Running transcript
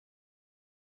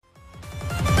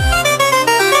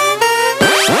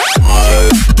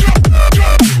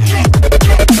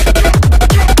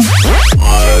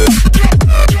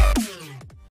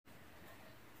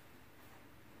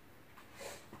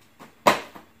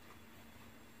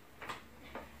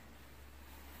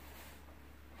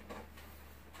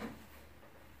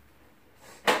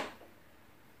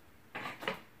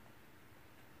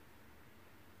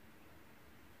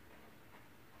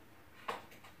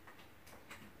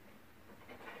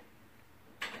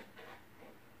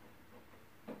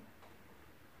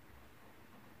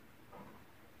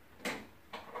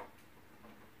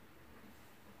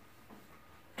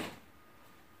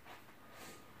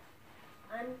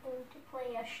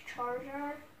play as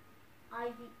Charger,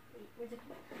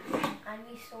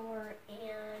 Ivysaur,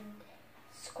 and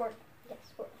Squirt. Yes,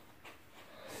 Squirt.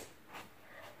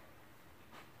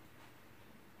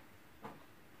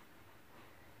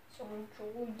 So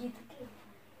enjoy the game.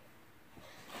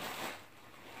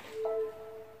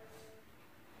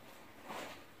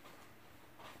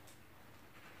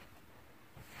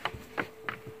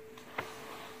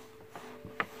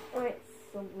 Alright,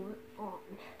 so we're on.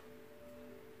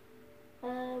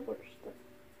 Where's the...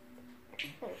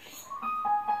 There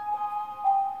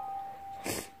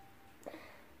we go.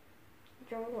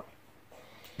 Draw away.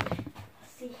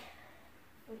 Let's see.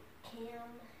 We can...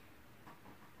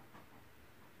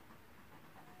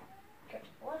 Catch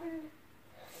 11.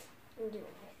 We'll do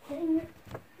my thing.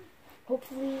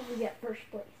 Hopefully we get first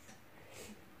place.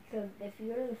 So if you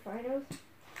go to the finals,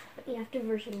 you have to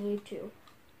verse on YouTube.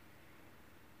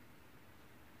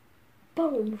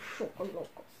 Boom, Chocolate.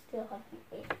 Still have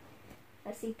the 8.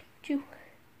 I see Pikachu.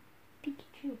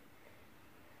 Pikachu.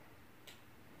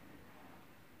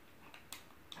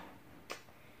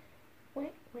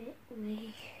 Wait.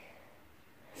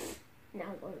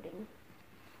 Now loading.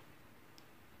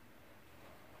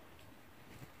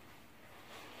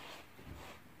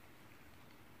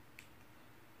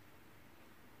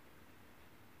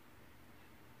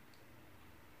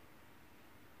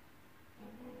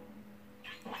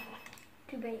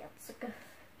 Too bad, sucker.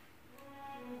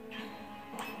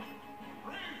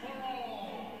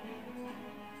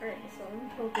 Alright, so I'm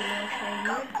Pokemon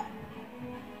trainer.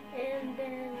 And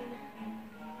then...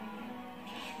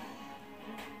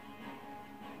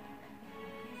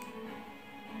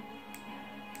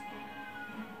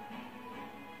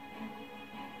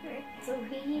 Alright, so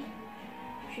he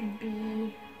should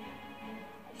be...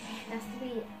 has to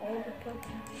be all the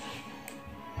Pokemon.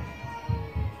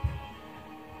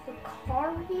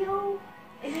 Lucario?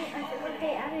 I forgot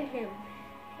they added him.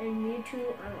 And Mewtwo,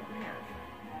 I don't have.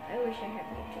 I wish I had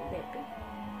Mewtwo.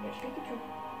 There's Pikachu.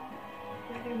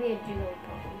 There's gonna be a duo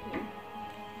Pokemon here.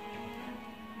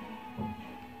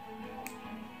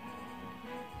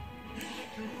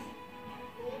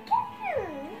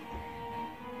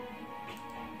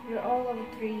 You're all level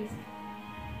 3s.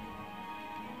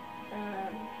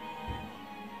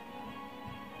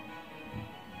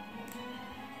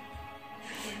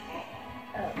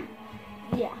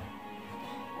 Yeah.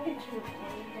 I'm gonna turn it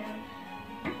down.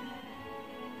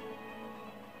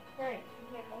 Alright,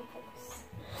 yeah, I'll focus.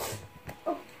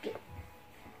 Okay.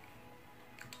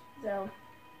 So,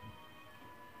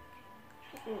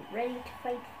 we're ready to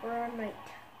fight for our night.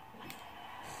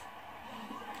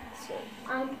 So,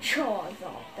 I'm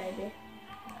Charizard, baby.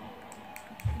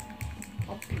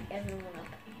 I'll beat everyone up.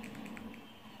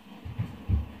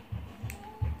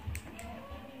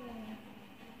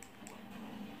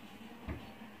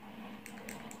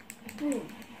 Boom,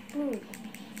 boom.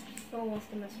 No one wants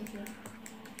to mess with me.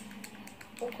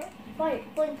 Okay,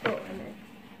 flamethrower him in.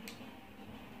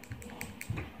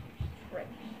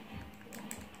 Right.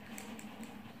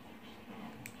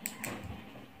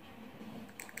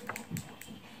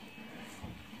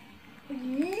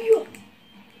 Yeah.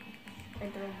 And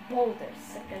they're boulders,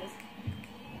 suckers.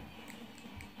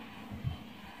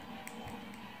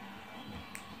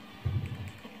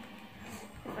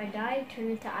 If I die, turn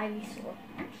into Ivysaur.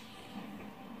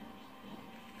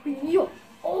 Yo!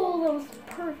 Oh, that was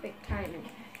perfect timing.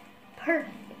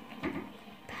 Perfect.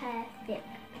 Perfect.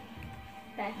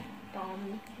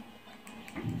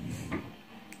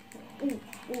 Ooh,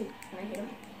 can I hit him?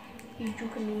 He's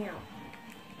juking me out.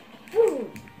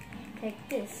 Boom! Take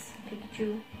this,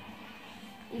 Pikachu.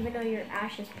 Even though you're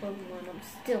Ash's Pokemon, I'm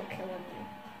still killing you.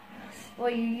 Well,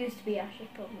 you used to be Ash's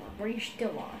Pokemon, where you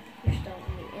still are. You're still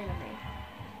in the anime.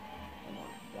 Come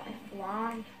on,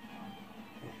 fly.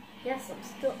 Yes, I'm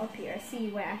still up here. I see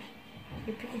you, Ash.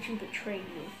 Your Pikachu betrayed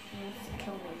you. He wants to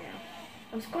kill me now.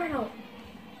 I'm Squirtle!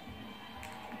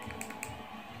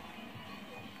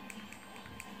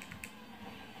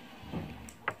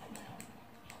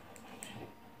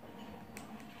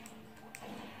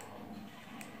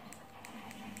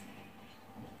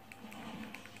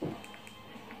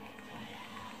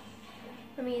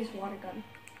 Let me use water gun.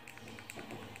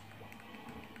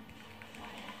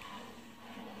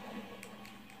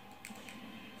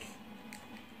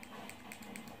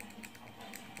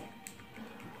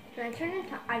 Can I turn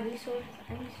into Ivysaur?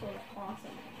 Ivysaur is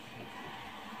awesome.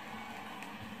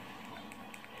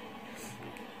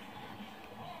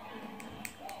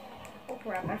 Oh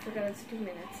crap, I forgot it's 2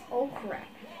 minutes. Oh crap.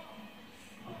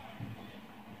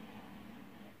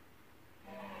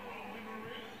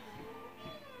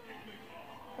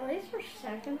 At least for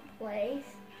second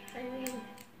place, I mean,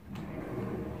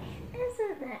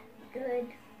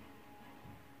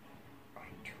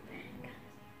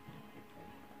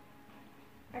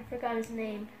 forgot his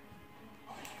name.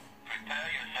 Prepare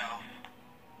yourself.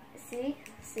 See?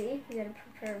 You gotta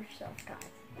prepare yourself, guys.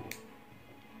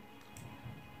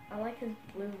 I like his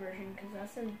blue version because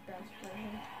that's his best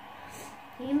version.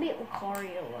 He can beat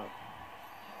Lucario up.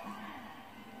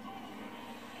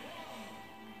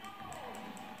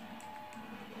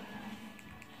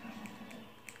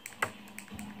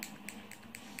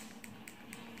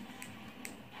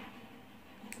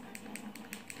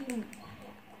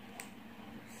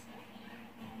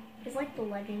 It's like the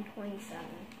Legend 27.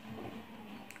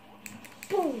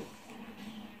 Boom!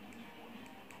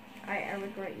 I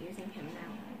regret using him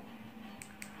now.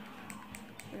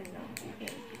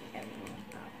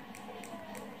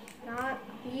 No, not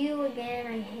you again,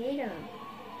 I hate him.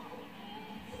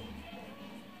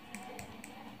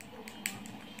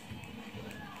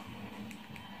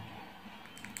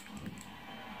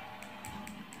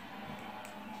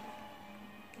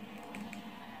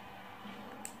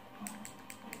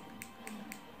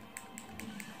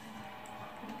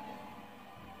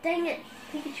 Dang it,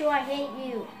 Pikachu, I hate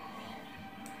you.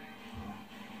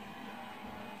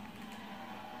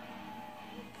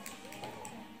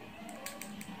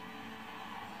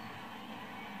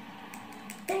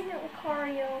 Dang it,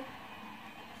 Lucario.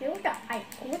 See,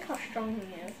 look how strong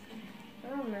he is. I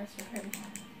don't mess with him.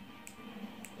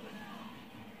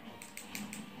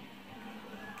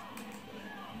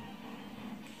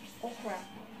 Oh crap.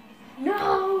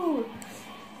 No!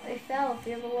 I fell. If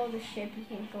you're below the ship, you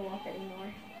can't go up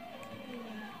anymore.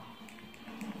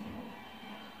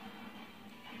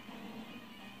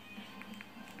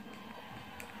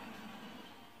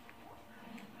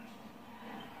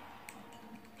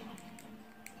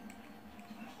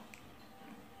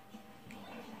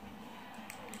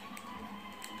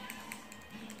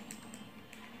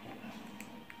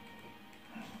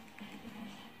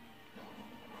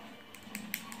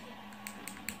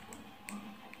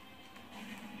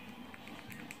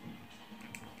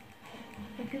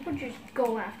 If people just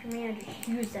go after me, I just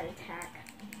use that attack.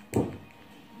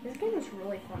 This game is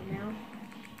really fun now.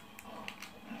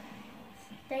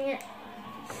 Dang it.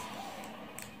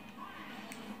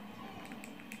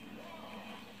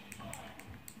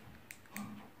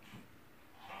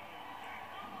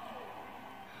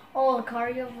 Oh,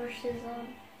 Lucario versus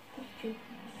Pikachu.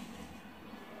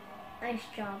 Nice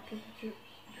job, Pikachu.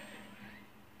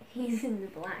 He's in the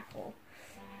black hole.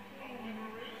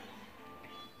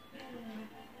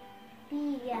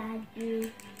 Yeah,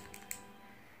 dude.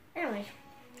 Anyways,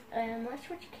 let's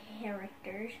switch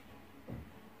characters.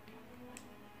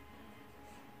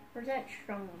 Where's that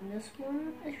strong one? This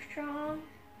one is strong.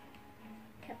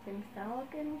 Captain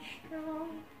Falcon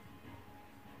strong.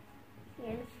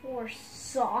 And 4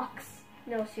 sucks.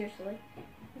 No, seriously.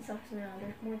 It sucks now.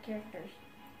 There's more characters.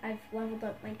 I've leveled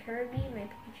up my Kirby, my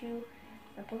Pikachu,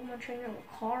 my Pokemon trainer,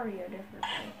 Lucario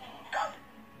differently.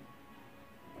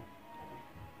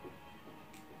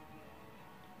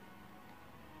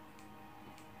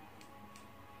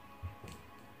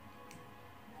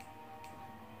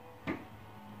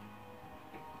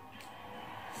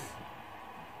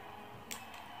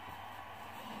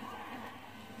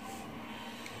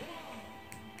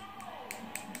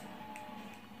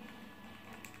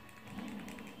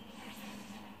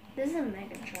 This is a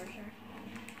Mega Charger.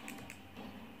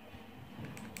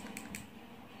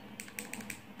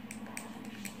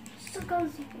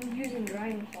 Succo's using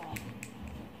Dragon Claw.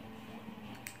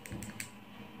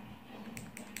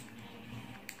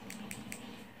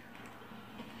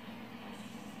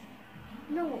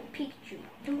 No, Pikachu,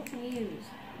 don't use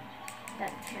that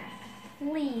attack.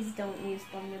 Please don't use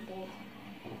Thunderbolt.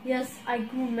 Yes, I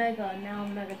grew Mega, now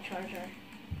I'm Mega Charger.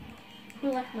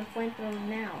 Who left my flamethrower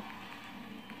now?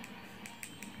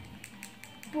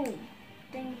 Boom.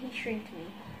 Dang, he shrinked me.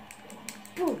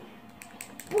 Boom.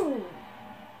 Boom.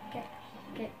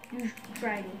 Use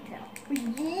Dragon Tail.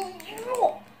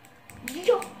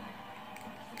 Yeah.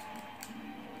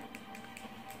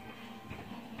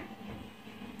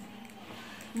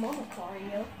 Come on,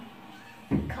 Lucario.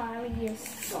 Lucario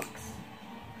sucks.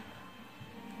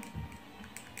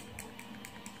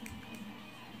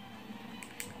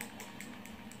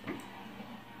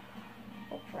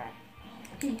 Oh crap.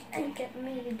 He ain't getting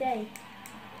me today.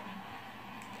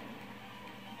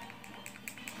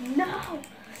 No!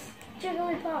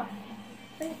 Jigglypuff! I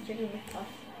think it's Jigglypuff.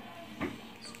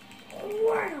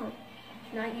 Squirtle!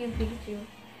 Not you, Pikachu.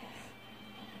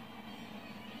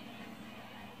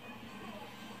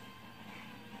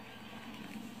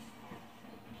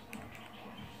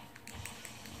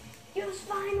 Use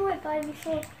Vine Whip,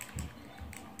 Ivysaur!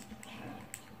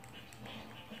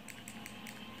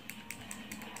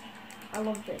 I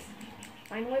love this.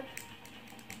 Vine Whip.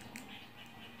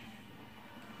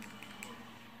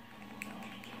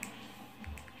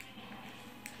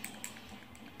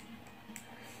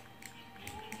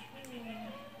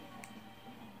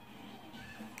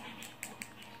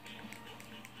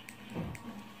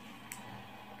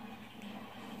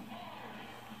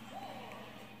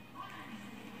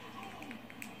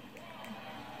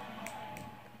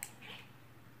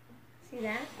 See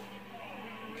that?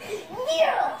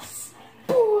 Yes!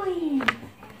 Boy!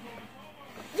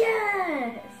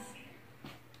 Yes!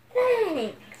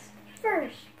 Thanks!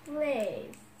 First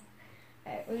place!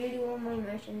 Alright, we're gonna do one more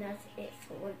mission. That's it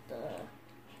for the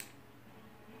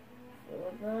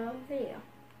video.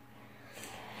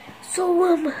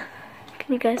 So,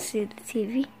 can you guys see the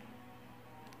TV?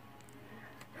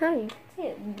 Oh, you can see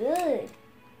it good.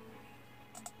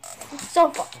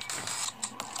 Sofa.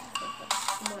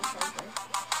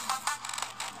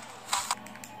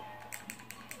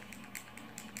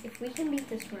 If we can beat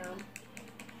this round,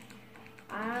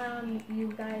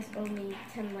 you guys owe me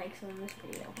 10 likes on this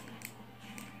video.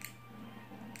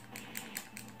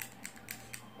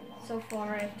 So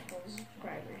far, I have 12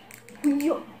 subscribers.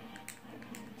 Yo.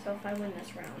 So if I win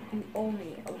this round, you owe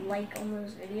me a like on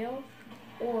this video,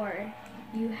 or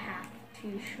you have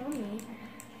to show me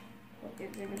what you're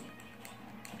gonna,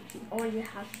 or you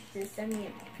have to send me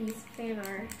a piece of fan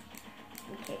art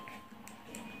and cake.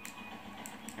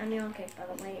 I mean on cake, by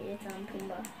the way, it's on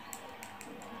Pumbaa.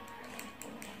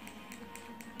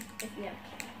 If you have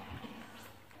cake.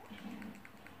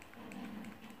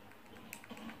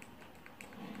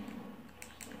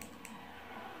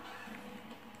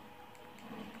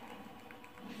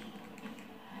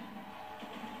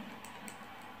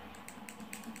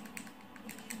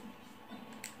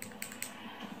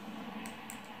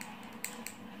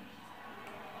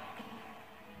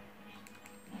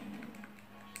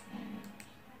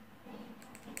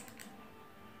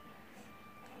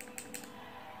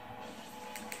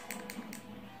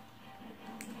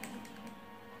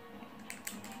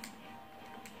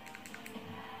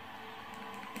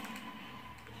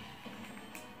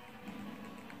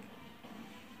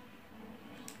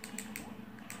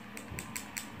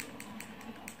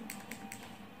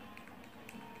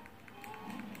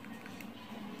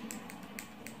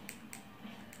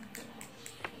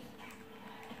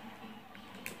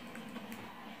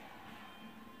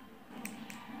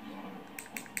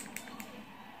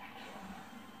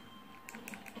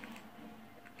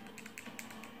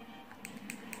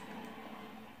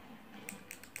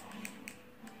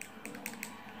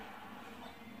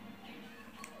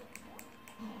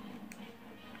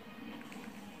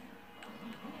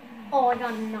 Oh, I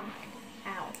got knocked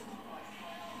out.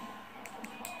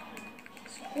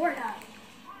 Squirt up.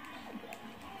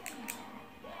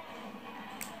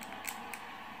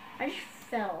 I just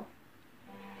fell.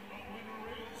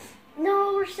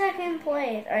 No, we're second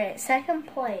place. Alright, second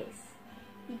place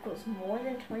equals more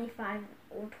than 25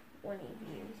 or 20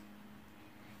 views.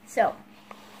 So,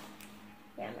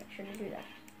 yeah, make sure to do that.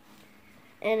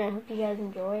 And I hope you guys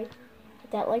enjoyed.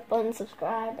 Hit that like button,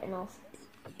 subscribe, and I'll see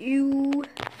you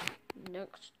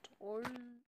next time.